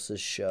everyone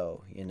else's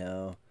show,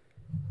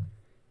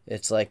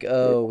 It's like,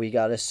 oh, we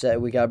gotta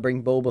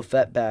bring Boba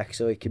Fett back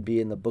so he could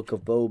be in the Book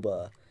of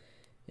Boba.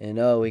 And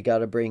oh, we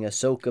gotta bring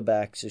Ahsoka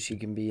back so she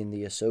can be in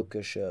the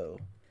Ahsoka show.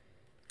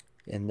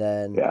 And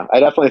then Yeah, I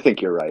definitely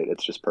think you're right.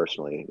 It's just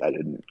personally, I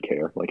didn't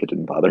care. Like, it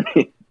didn't bother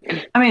me.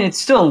 I mean, it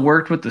still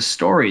worked with the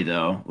story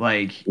though.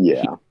 Like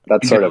Yeah,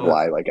 that's you sort of go,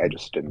 why, like, I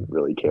just didn't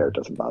really care. It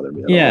doesn't bother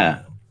me at all.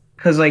 yeah,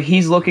 because like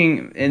he's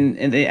looking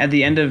at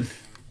the end of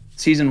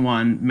season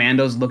one,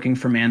 Mando's looking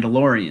for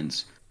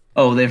Mandalorians.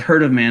 Oh, they've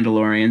heard of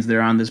Mandalorians.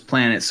 They're on this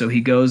planet, so he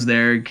goes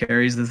there,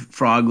 carries the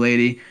frog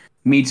lady,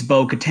 meets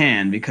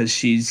Bo-Katan because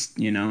she's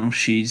a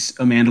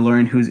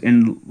Mandalorian who's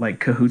in like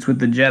cahoots with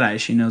the Jedi.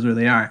 She knows where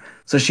they are,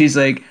 so she's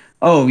like,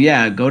 oh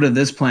yeah, go to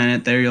this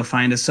planet. There you'll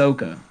find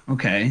Ahsoka.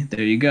 Okay,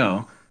 there you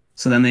go.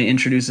 So then they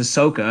introduce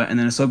Ahsoka, and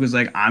then Ahsoka's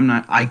like,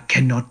 I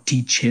cannot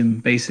teach him,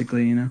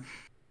 basically.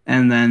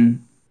 And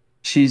then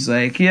she's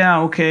like,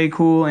 yeah, okay,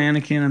 cool,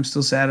 Anakin, I'm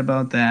still sad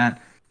about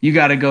that. You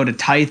got to go to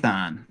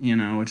Tython,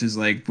 which is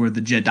like where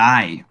the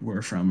Jedi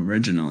were from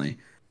originally.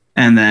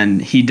 And then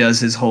he does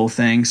his whole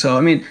thing. So,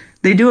 I mean,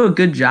 they do a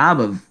good job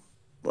of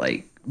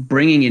like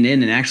bringing it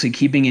in and actually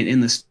keeping it in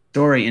the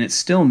story, and it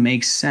still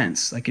makes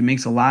sense. Like, it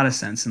makes a lot of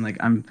sense. And like,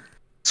 I'm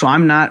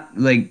not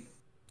like,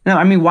 no,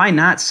 I mean, why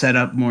not set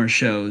up more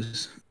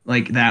shows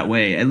like that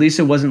way? At least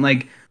it wasn't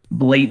like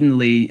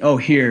blatantly, oh,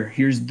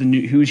 here's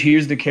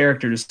the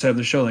character to set up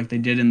the show like they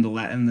did in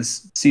the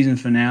season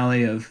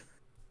finale of,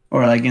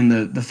 or like in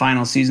the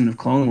final season of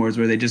Clone Wars,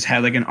 where they just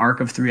had like an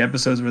arc of 3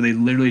 episodes where they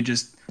literally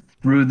just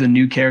threw the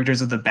new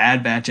characters of the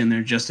Bad Batch in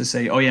there just to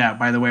say, oh yeah,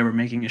 by the way, we're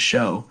making a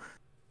show.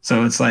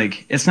 So it's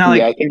like, it's not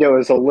Yeah, like I think it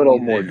was a little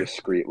more there.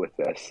 discreet with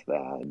this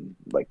than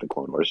like the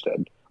Clone Wars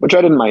did, which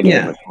I didn't mind it in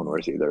Yeah. the Clone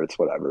Wars either. It's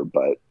whatever,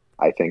 but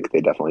I think they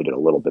definitely did a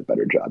little bit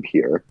better job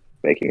here.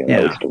 making it Yeah.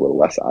 at least a little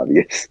less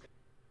obvious.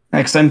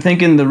 Next, I'm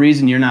thinking the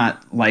reason you're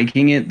not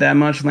liking it that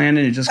much,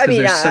 Landon, is just I because mean,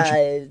 there's such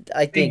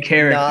I big think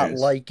not characters.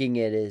 liking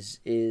it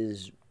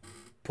is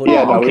putting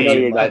Yeah, no, we okay. know words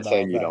in you're my not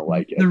saying mouth. you don't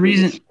like it. The You're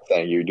reason, just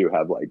saying you do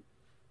have like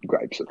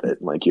gripes with it,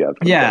 and like you have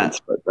yeah,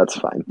 complaints, but that's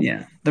fine.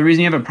 yeah, the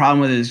reason you have a problem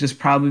with it is just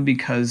probably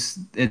because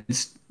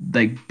it's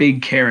like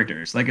big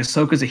characters. Like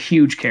Ahsoka's a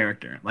huge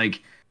character.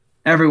 Like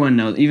everyone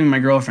knows, even my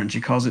girlfriend,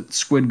 she calls it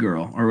Squid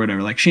Girl or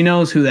whatever. Like she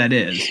knows who that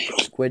is.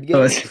 Squid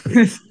So Game.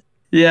 it's,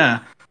 yeah.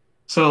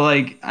 So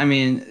like, I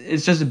mean,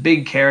 it's just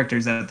big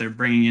characters that they're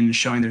bringing in and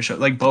showing their show.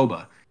 Like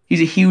Boba,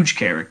 he's a huge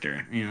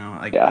character. You know,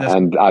 like Yeah, that's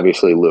and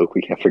obviously Luke,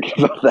 we can't forget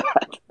about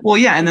that. well,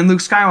 yeah, and then Luke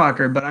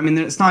Skywalker. But I mean,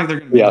 it's not like they're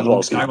going to make Yeah, a Luke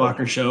well, people.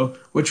 Skywalker show,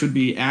 which would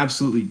be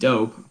absolutely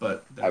dope.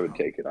 But I would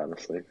take it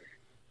honestly.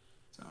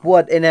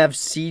 What, and have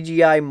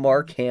CGI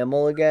Mark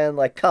Hamill again?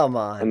 Like, come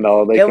on.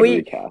 No, they Can could we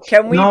recast.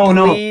 can we No,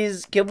 no.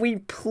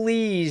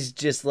 please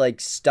just like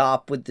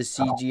stop with the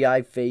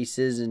CGI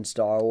faces in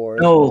Star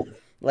Wars? No,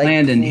 Like,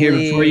 Landon, here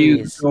before you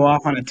please. go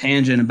off on a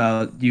tangent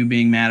about you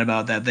being mad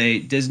about that,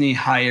 Disney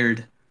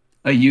hired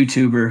a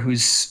YouTuber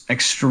who's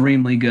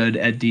extremely good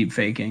at deep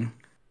faking.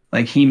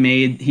 Like he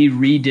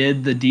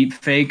redid the deep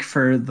fake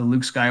for the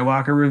Luke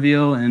Skywalker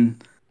reveal in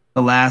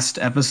the last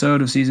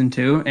episode of season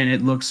 2, and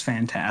it looks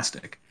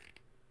fantastic.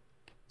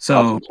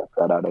 I'll So have to check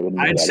that out. I didn't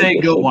know I'd that say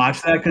go existed.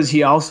 watch that because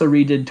he also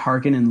redid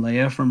Tarkin and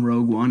Leia from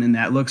Rogue One, and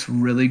that looks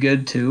really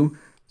good too.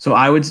 So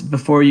I would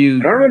before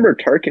I you, don't remember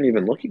Tarkin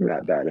even looking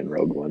that bad in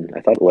Rogue One.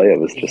 I thought Leia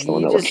was just the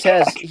one He that just looked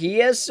has bad. he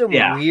has some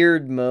Yeah.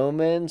 weird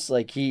moments.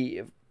 Like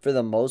for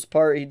the most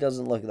part, he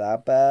doesn't look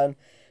that bad.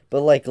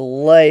 But like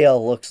Leia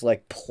looks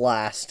like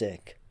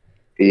plastic.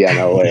 Yeah,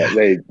 no, Leia,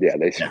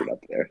 they screwed up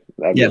there.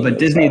 That yeah, really but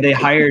was Disney bad. they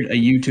hired a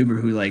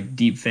YouTuber who like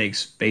deep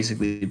fakes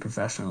basically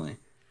professionally,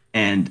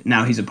 and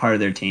now he's a part of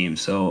their team.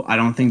 So I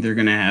don't think they're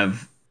gonna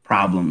have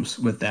problems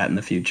with that in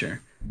the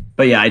future.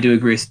 But yeah, I do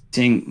agree.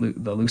 Seeing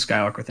the Luke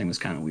Skywalker thing was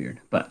kind of weird.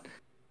 But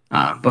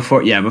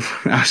before I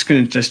was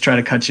gonna just try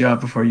to cut you off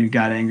before you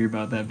got angry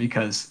about that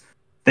because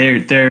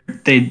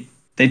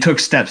they took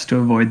steps to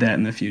avoid that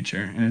in the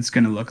future, and it's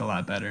gonna look a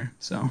lot better.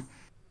 So,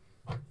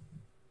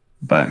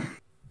 but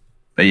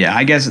yeah,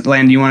 I guess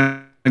Land, do you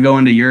want to go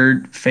into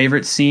your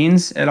favorite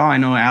scenes at all? I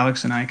know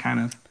Alex and I kind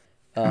of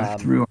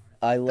threw.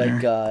 I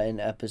like there. in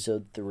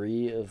episode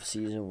 3 of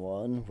season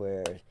 1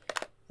 where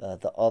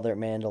the other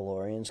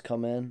Mandalorians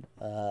come in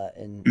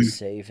and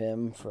save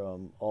him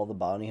from all the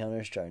bounty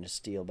hunters trying to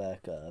steal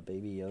back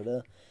Baby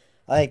Yoda.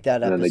 I think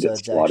that And then they get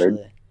episode's slaughtered.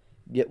 actually...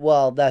 Yeah,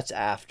 well, that's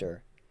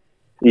after.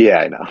 Yeah,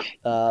 I know.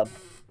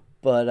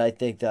 But I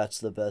think that's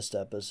the best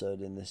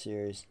episode in the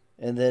series.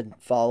 And then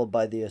followed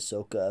by the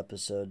Ahsoka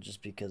episode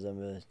just because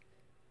I'm a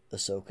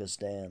Ahsoka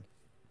stan.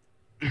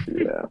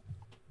 Yeah.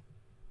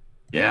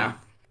 Yeah.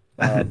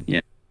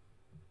 Yeah.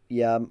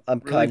 Yeah,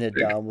 I'm Really kind of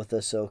quick. down with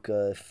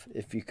Ahsoka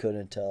if you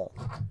couldn't tell.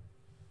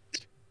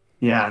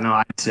 Yeah, no,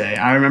 I'd say.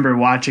 I remember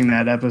watching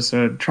that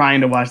episode,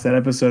 trying to watch that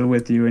episode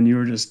with you, and you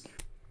were just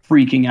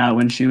freaking out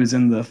when she was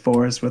in the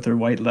forest with her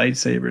white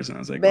lightsabers, and I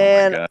was like,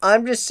 Man, oh my god.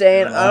 I'm just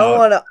saying Get it out.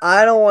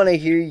 I don't want to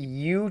hear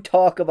you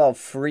talk about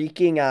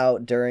freaking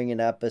out during an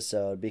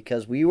episode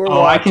because we were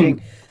Oh, I watching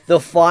can. the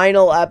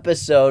final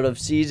episode of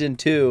season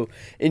 2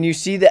 and you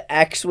see the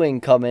X-Wing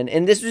come in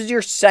and this was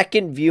your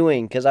second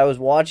viewing because I was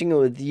watching it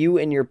with you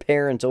and your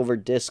parents over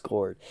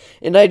Discord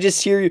and I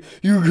just hear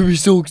you're gonna be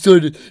so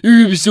excited,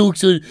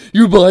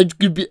 your mind's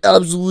gonna be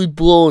absolutely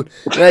blown,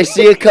 and I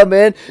see it come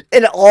in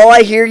and all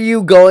I hear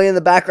you going in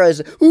the background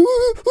is ooh,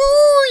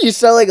 ooh, you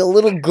sound like a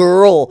little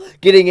girl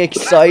getting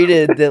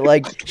excited that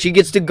like she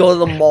gets to go to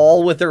the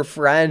mall with her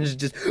friends,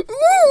 just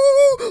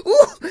ooh,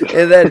 ooh,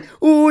 and then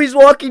ooh, he's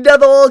walking down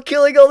the hall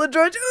killing all the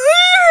droids.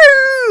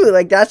 Ooh,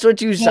 like that's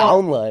what you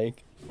sound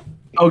like.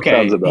 Okay,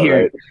 Sounds about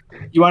here. right.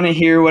 You want to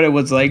hear what it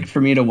was like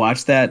for me to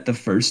watch that the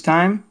first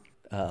time?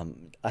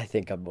 I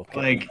think I'm okay.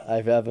 Like,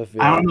 I have a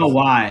feeling. I don't know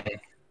why,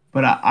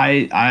 but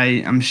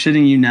I'm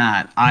shitting you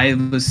not. I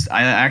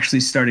actually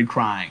started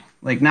crying.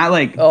 Like, not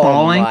like Oh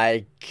bawling.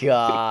 my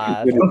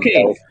god.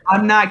 Okay,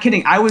 I'm not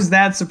kidding. I was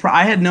that surprised.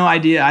 I had no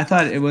idea.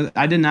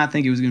 I did not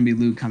think it was going to be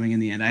Luke coming in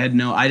the end. I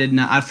did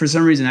not, for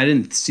some reason, I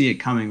didn't see it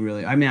coming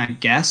really. I mean, I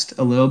guessed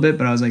a little bit,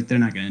 but I was like, they're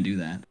not going to do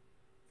that.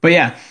 But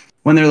yeah,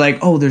 when they're like,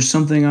 oh, there's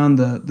something on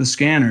the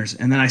scanners,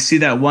 and then I see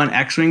that one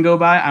X-Wing go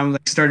by, I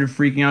like started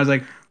freaking out. I was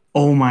like,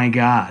 oh my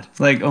God.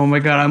 Like, oh my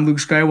God, I'm Luke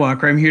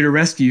Skywalker. I'm here to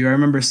rescue you. I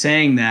remember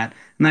saying that.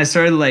 And I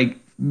started like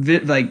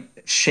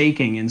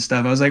shaking and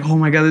stuff. I was like, oh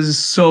my God, this is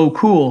so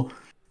cool.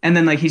 And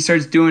then like he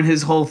starts doing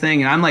his whole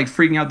thing, and I'm like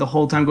freaking out the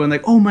whole time, going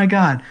like, "Oh my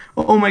god,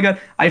 oh my god!"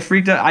 I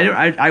freaked out.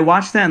 I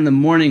watched that in the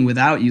morning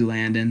without you,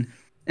 Landon,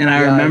 and I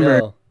Yeah,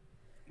 remember know.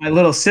 my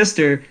little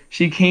sister.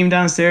 She came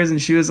downstairs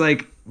and she was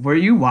like, "Were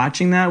you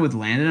watching that with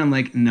Landon?" I'm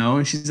like, "No,"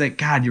 and she's like,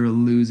 "God, you're a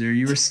loser.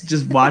 You were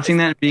just watching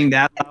that and being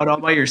that loud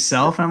all by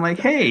yourself." And I'm like,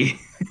 "Hey."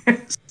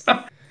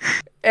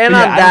 And Yeah,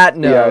 on that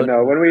Yeah, note,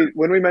 no.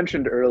 When we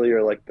mentioned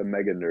earlier, like the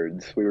mega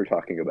nerds, we were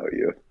talking about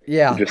you.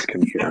 yeah. Just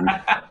confirmed.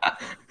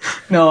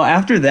 No,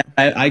 after that,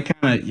 I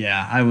kind of,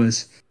 yeah, I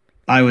was,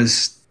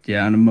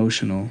 an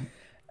emotional.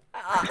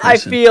 I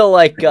feel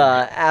like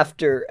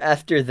after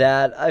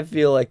that, I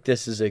feel like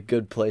this is a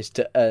good place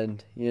to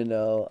end. You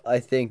know, I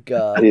think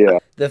Yeah.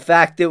 the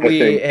fact that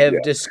we have yeah.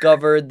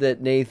 discovered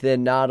that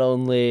Nathan not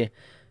only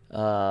He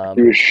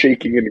was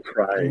shaking and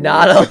crying.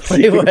 not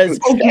only was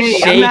Okay,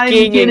 I'm not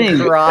even shaking and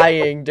kidding.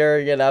 crying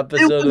during an It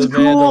episode was of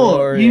cool.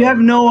 Mandalorian. You have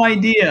no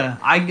idea.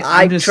 I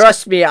I'm just,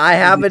 trust me, I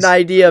have an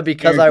idea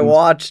because I Americans.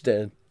 watched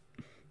it.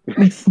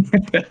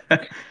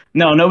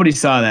 No, nobody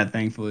saw that,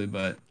 thankfully,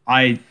 but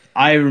I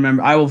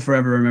remember. I will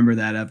forever remember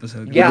that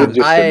episode. Yeah, did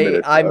just admit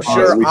it to I'm us,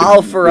 sure so we can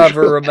I'll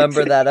forever visualize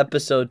remember it. that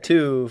episode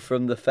too,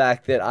 from the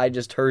fact that I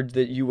just heard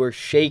that you were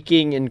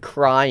shaking and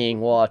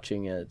crying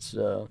watching it.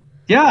 So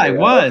Yeah, I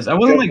was. I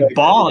wasn't like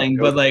bawling,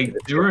 no but like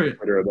posts there on were.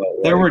 Twitter about,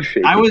 there like, were-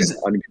 shaking I was- and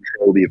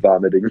uncontrollably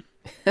vomiting.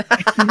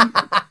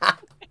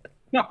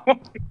 No,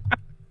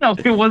 no,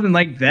 it wasn't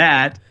like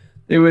that.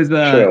 It was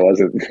Sure, it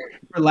wasn't.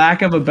 for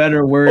lack of a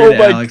better word, Oh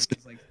my- Alex.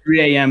 It's like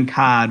 3 a.m.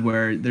 COD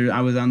where I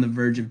was on the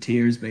verge of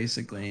tears,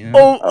 basically. You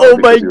know? oh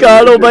my because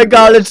god, you're oh my rigid.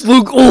 god, it's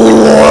Luke.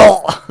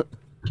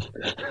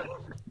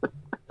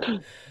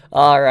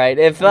 All right,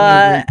 if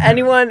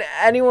anyone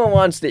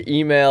wants to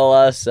email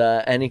us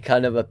any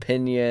kind of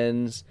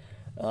opinions,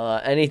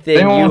 anything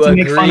Anyone you wants to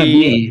make fun of agree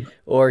me?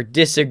 or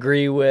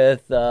disagree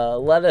with,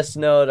 let us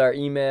know at our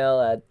email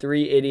at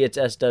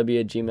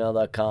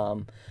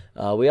 3idiotssw@gmail.com.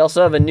 We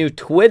also have a new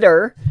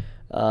Twitter.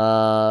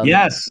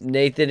 Yes.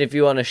 Nathan, if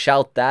you want to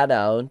shout that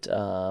out,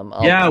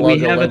 I'll Yeah, plug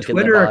we a have a link in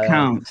the Twitter bio.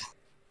 account.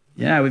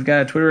 Yeah, we've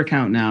got a Twitter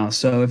account now.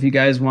 So if you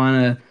guys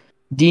want to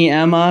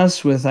DM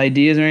us with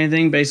ideas or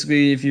anything,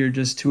 basically if you're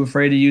just too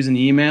afraid to use an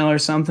email or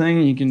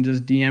something, you can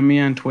just DM me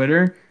on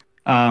Twitter.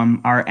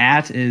 Our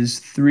 @ is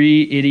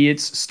 3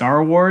 Idiots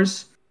Star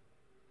Wars.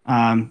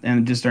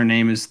 And just our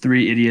name is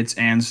 3 Idiots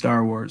and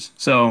Star Wars.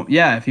 So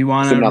yeah, if you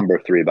want It's the to. number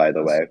 3, by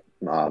the way.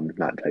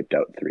 Not typed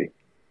out 3,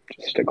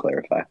 just to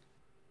clarify.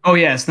 Oh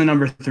yeah, it's the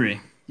number 3.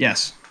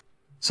 Yes.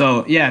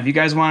 So yeah, if you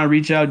guys want to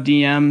reach out,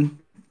 DM,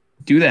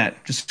 do that.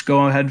 Just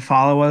go ahead and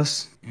follow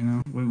us. You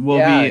know, we'll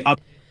be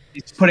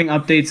putting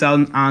updates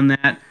on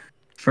that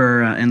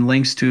for and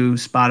links to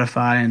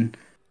Spotify and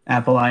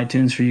Apple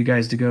iTunes for you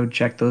guys to go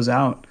check those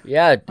out.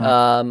 Yeah,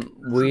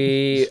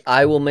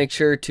 I will make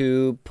sure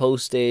to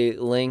post a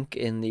link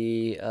in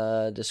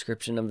the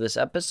description of this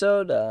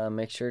episode.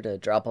 Make sure to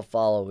drop a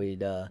follow.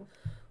 We'd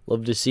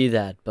love to see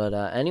that. But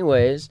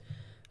anyways,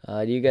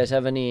 do you guys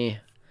have any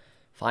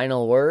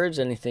final words?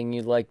 Anything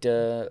you'd like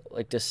to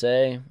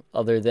say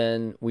other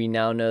than we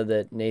now know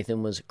that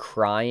Nathan was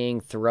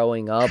crying,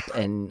 throwing up,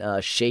 and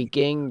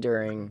shaking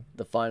during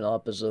the final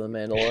episode of The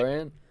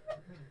Mandalorian?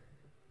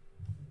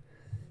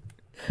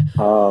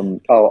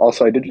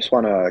 Also, I did just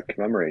want to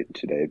commemorate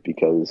today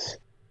because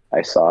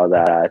I saw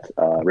that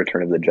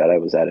Return of the Jedi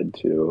was added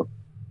to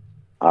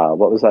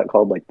what was that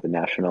called? Like the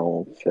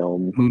National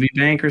Film Movie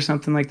Bank or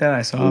something like that.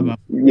 I saw about.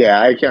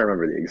 Yeah, I can't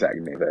remember the exact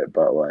name of it,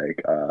 but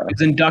like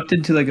It's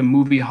inducted to like a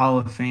movie Hall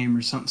of Fame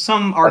or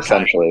some archive.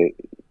 essentially,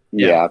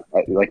 yeah,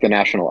 like the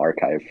National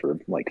Archive for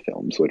like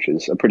films, which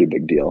is a pretty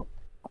big deal.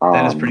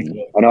 That is pretty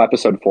cool. I know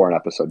episode 4 and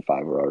episode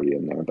 5 were already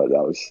in there, but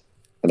that was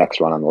the next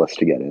one on the list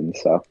to get in.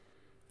 So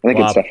I think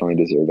it's definitely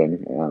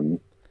deserving.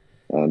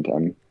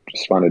 And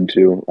just wanted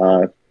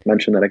to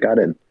mention that it got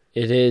in.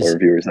 It is. For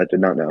viewers that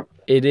did not know.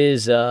 It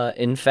is,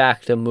 in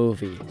fact, a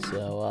movie.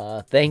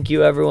 So thank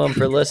you, everyone,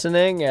 for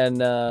listening,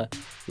 and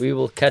we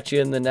will catch you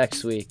in the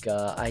next week.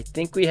 I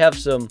think we have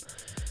some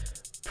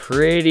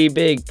pretty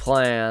big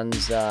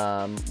plans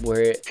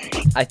where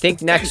I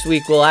think next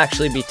week we'll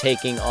actually be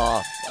taking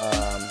off,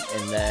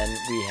 and then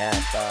we have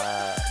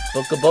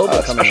Book of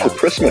Boba coming special out.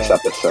 Christmas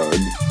episode.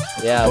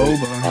 Yeah.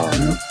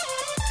 Boba.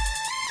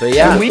 But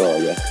yeah.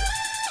 Well, yeah.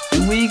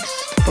 2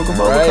 weeks. Book of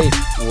All Boba. right.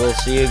 We'll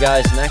see you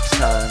guys next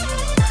time.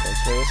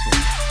 Thanks for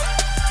listening.